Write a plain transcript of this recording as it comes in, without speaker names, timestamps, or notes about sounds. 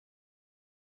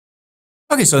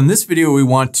Okay, so in this video, we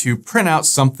want to print out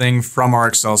something from our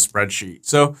Excel spreadsheet.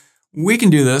 So we can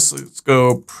do this. Let's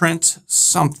go print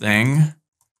something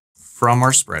from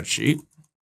our spreadsheet.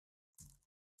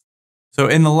 So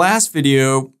in the last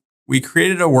video, we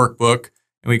created a workbook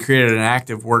and we created an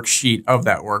active worksheet of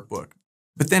that workbook.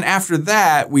 But then after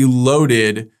that, we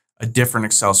loaded a different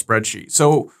Excel spreadsheet.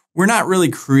 So we're not really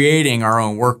creating our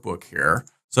own workbook here.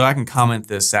 So I can comment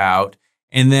this out.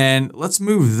 And then let's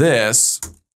move this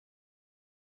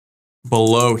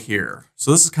below here. So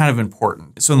this is kind of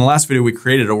important. So in the last video, we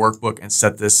created a workbook and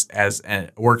set this as a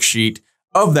worksheet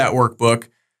of that workbook.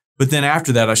 But then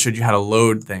after that, I showed you how to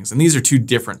load things. And these are two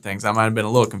different things. That might have been a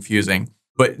little confusing.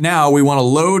 But now we want to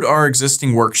load our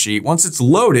existing worksheet. Once it's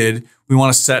loaded, we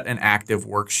want to set an active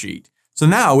worksheet. So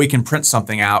now we can print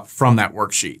something out from that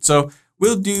worksheet. So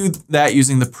we'll do that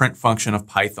using the print function of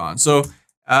Python. So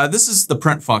this is the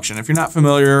print function. If you're not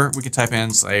familiar, we could type in,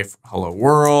 say, hello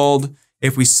world.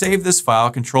 If we save this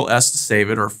file, Control S to save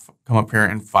it, or come up here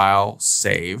and File,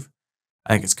 Save.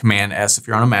 I think it's Command S if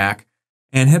you're on a Mac.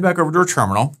 And head back over to our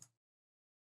terminal.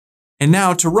 And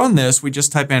now to run this, we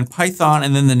just type in Python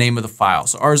and then the name of the file.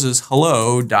 So ours is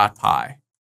hello.py.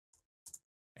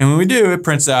 And when we do, it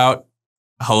prints out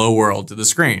hello world to the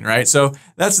screen, right? So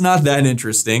that's not that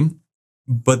interesting,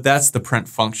 but that's the print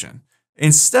function.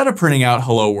 Instead of printing out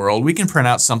hello world, we can print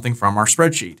out something from our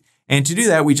spreadsheet. And to do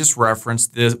that, we just reference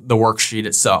the worksheet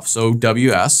itself. So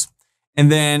WS.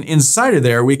 And then inside of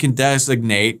there, we can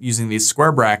designate using these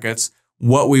square brackets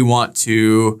what we want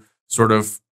to sort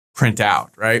of print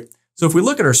out, right? So if we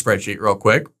look at our spreadsheet real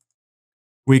quick,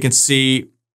 we can see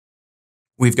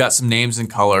we've got some names and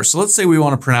colors. So let's say we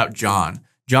want to print out John.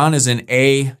 John is in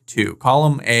A2,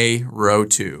 column A, row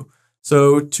 2.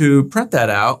 So to print that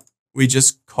out, we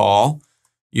just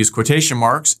use quotation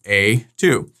marks,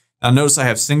 A2. Now notice I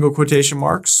have single quotation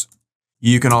marks.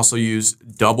 You can also use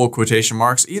double quotation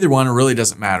marks. Either one really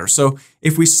doesn't matter. So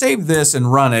if we save this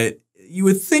and run it, you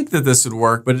would think that this would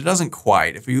work, but it doesn't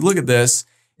quite. If you look at this,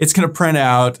 it's going to print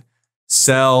out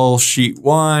cell sheet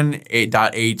 1,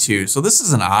 A.A2. So this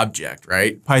is an object,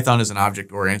 right? Python is an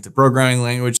object-oriented programming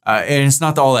language, and it's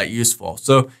not all that useful.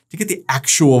 So to get the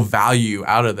actual value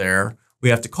out of there, we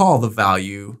have to call the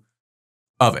value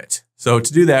of it. So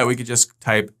to do that, we could just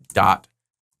type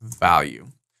 .value.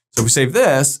 So if we save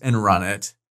this and run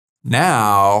it,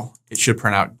 now it should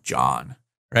print out John,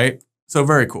 right? So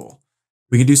very cool.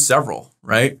 We can do several,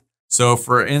 right? So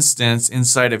for instance,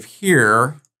 inside of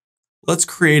here, let's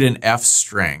create an F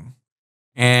string.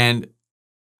 And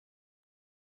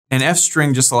an F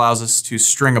string just allows us to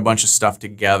string a bunch of stuff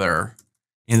together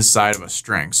inside of a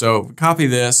string. So copy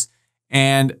this,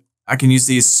 and I can use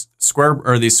these these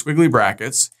squiggly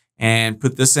brackets and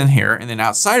put this in here. And then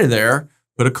outside of there,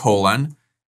 put a colon,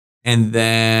 and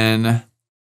then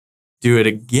do it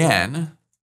again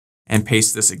and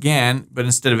paste this again. But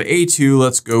instead of A2,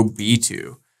 let's go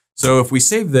B2. So if we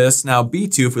save this, now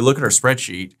B2, if we look at our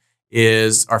spreadsheet,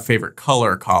 is our favorite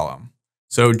color column.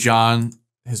 So John,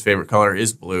 his favorite color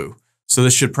is blue. So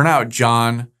this should print out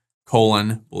John,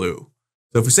 blue.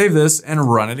 So if we save this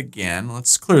and run it again,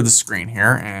 let's clear the screen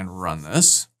here and run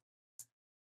this.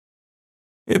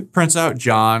 It prints out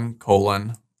John,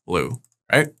 blue,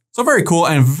 right? So very cool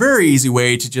and very easy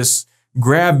way to just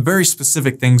grab very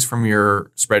specific things from your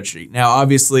spreadsheet. Now,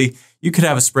 obviously, you could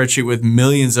have a spreadsheet with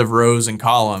millions of rows and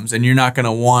columns, and you're not going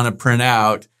to want to print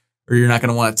out, or you're not going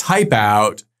to want to type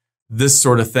out this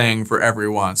sort of thing for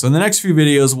everyone. So in the next few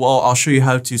videos, I'll show you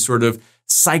how to sort of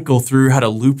cycle through, how to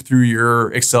loop through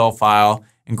your Excel file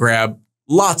and grab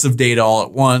lots of data all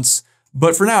at once.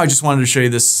 But for now, I just wanted to show you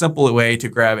this simple way to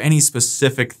grab any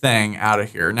specific thing out of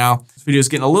here. Now, this video is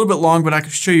getting a little bit long, but I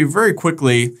can show you very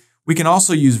quickly. We can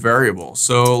also use variables.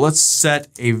 So let's set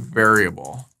a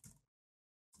variable.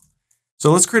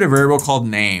 So let's create a variable called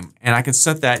name, and I can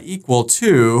set that equal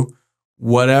to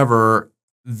whatever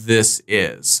this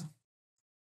is,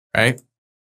 right?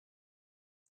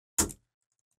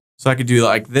 So I could do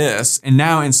like this. And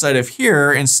now inside of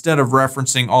here, instead of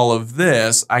referencing all of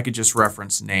this, I could just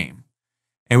reference name.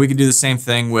 And we could do the same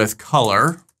thing with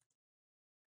color.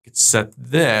 We could set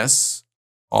this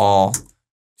all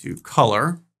to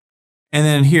color. And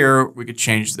then here we could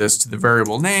change this to the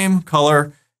variable name,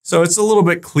 color. So it's a little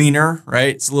bit cleaner,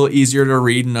 right? It's a little easier to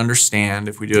read and understand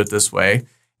if we do it this way.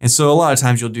 And so a lot of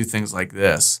times you'll do things like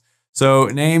this. So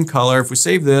name, color, if we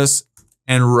save this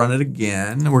and run it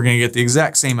again, we're going to get the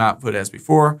exact same output as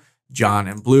before, John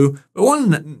and blue. But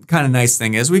one kind of nice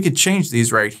thing is we could change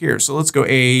these right here. So let's go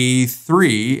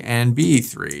A3 and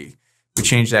B3. We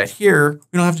change that here.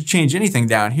 We don't have to change anything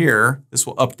down here. This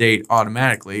will update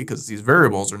automatically because these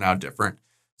variables are now different.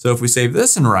 So if we save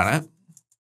this and run it,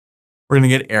 we're gonna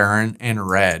get Aaron and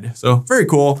red. So very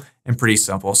cool and pretty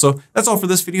simple. So that's all for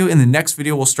this video. In the next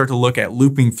video, we'll start to look at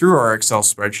looping through our Excel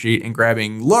spreadsheet and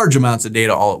grabbing large amounts of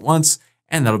data all at once,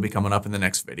 and that'll be coming up in the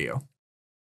next video.